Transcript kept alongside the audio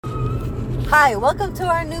Hi, welcome to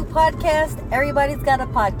our new podcast, Everybody's Got a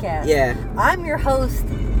Podcast. Yeah. I'm your host,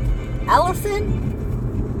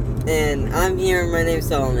 Alison. And I'm here, my name's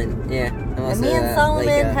Solomon. Yeah. And me and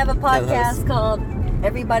Solomon have a podcast called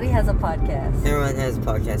Everybody Has a Podcast. Everyone has a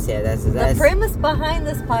podcast, yeah. That's the premise behind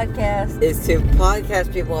this podcast is to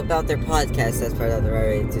podcast people about their podcast. That's probably not the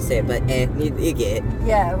right way to say it, but you get it.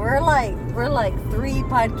 Yeah, we're like 3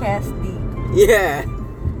 podcasts deep. Yeah.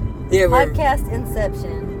 Yeah, podcast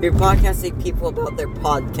inception. We're podcasting people about their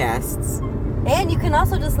podcasts. And you can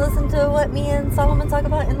also just listen to what me and Solomon talk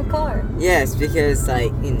about in the car. Yes, because, we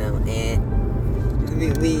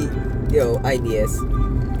ideas.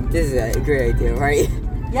 This is a great idea, right?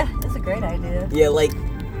 Yeah, it's a great idea.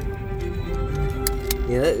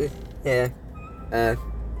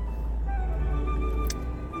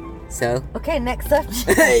 So? Okay, next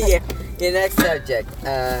subject. Next subject.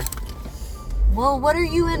 Well, what are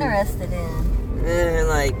you interested in?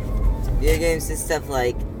 Video games and stuff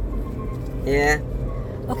yeah.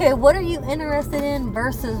 Okay, what are you interested in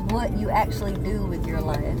versus what you actually do with your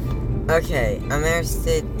life? Okay, I'm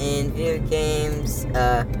interested in video games,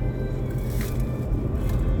 a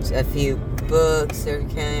few books are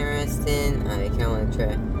kind of interesting. I kind of want to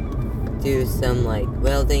try do some,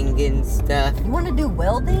 welding and stuff. You want to do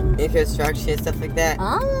welding? And construction, stuff like that.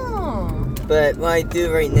 Oh. But what I do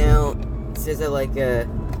right now, since I'm,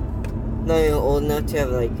 not even old enough to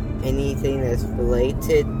have, anything that's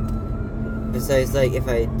related, besides, if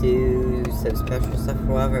I do some special stuff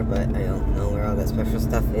or whatever, but I don't know where all that special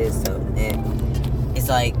stuff is, so, It's,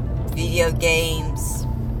 video games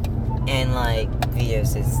and,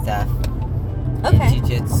 videos and stuff. Okay. And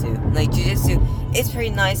jujitsu. Jujitsu, it's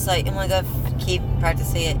pretty nice, am I gonna keep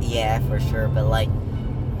practicing it? Yeah, for sure, but,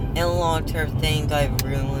 in a long-term thing, do I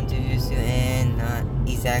really want to do jujitsu? And not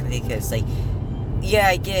exactly, because, yeah,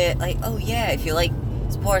 I get it, if you like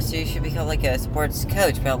sports, you should become, a sports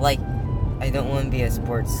coach, but, I don't want to be a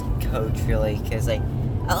sports coach, really, because, I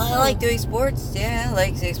like doing sports, yeah,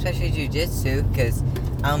 especially jiu-jitsu, because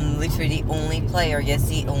I'm literally the only player, yes,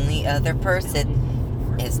 the only other person.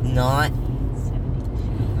 It's not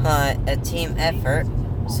a team effort,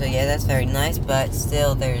 so, yeah, that's very nice, but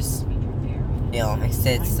still, there's,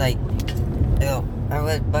 it's, I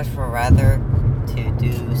would much rather to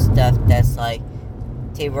do stuff that's,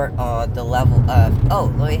 teamwork on the level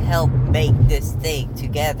of, let me help make this thing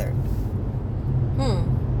together.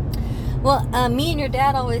 Well, me and your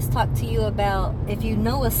dad always talk to you about if you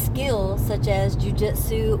know a skill such as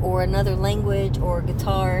jiu-jitsu or another language or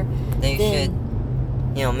guitar, They should,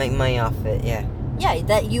 make money off it, yeah. Yeah,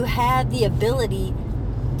 that you have the ability,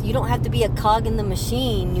 you don't have to be a cog in the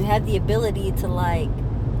machine, you have the ability to,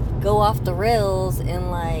 go off the rails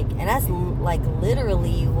and, that's,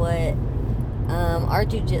 literally what our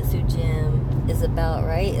jiu-jitsu gym is about,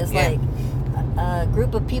 right? It's a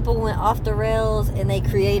group of people went off the rails and they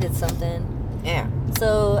created something. Yeah.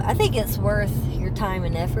 So I think it's worth your time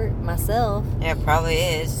and effort, myself. Yeah, it probably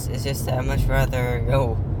is. It's just that I'd much rather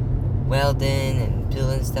go welding and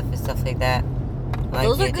doing stuff and stuff like that.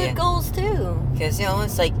 Those are good goals too. Because,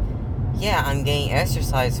 it's I'm getting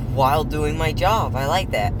exercise while doing my job. I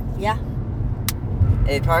like that. Yeah.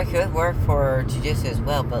 It probably could work for jiu-jitsu as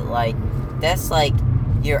well, but, that's,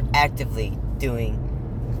 you're actively doing,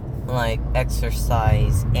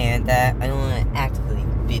 exercise, and that I don't want to actively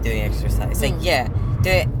be doing exercise. Do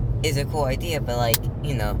it is a cool idea, but, got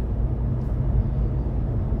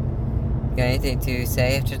anything to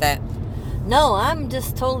say after that? No, I'm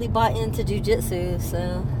just totally bought into jiu-jitsu,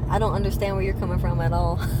 so I don't understand where you're coming from at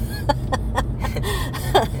all.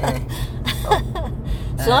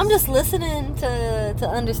 So I'm just listening to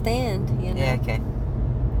understand, Yeah, okay.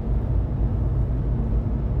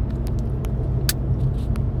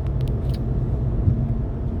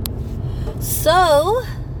 So,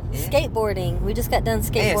 skateboarding. We just got done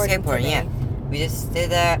skateboarding. Yeah, skateboarding, today. yeah. We just did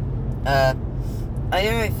that. I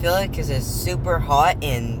didn't really feel it because it's super hot,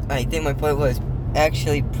 and I think my point was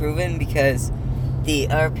actually proven because the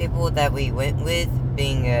other people that we went with,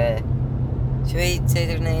 being, should we say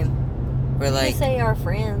their name? We're You can say our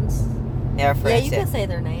friends. Yeah, our friends. Yeah, you can say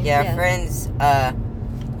their names. Yeah, our friends,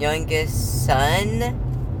 youngest son,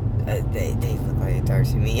 they look like a dark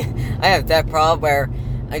to me. I have that problem where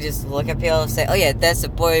I just look at people and say, oh yeah, that's a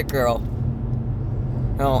boy or girl.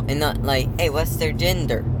 No, and not hey, what's their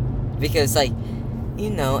gender? Because if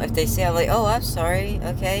they say, I'm oh, I'm sorry,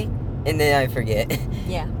 okay, and then I forget.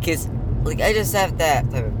 Yeah. Because, I just have that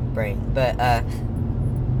type of brain. But,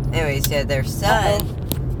 anyways, yeah, their son.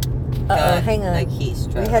 Hang on. Heat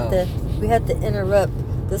stroke. We had to interrupt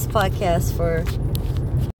this podcast for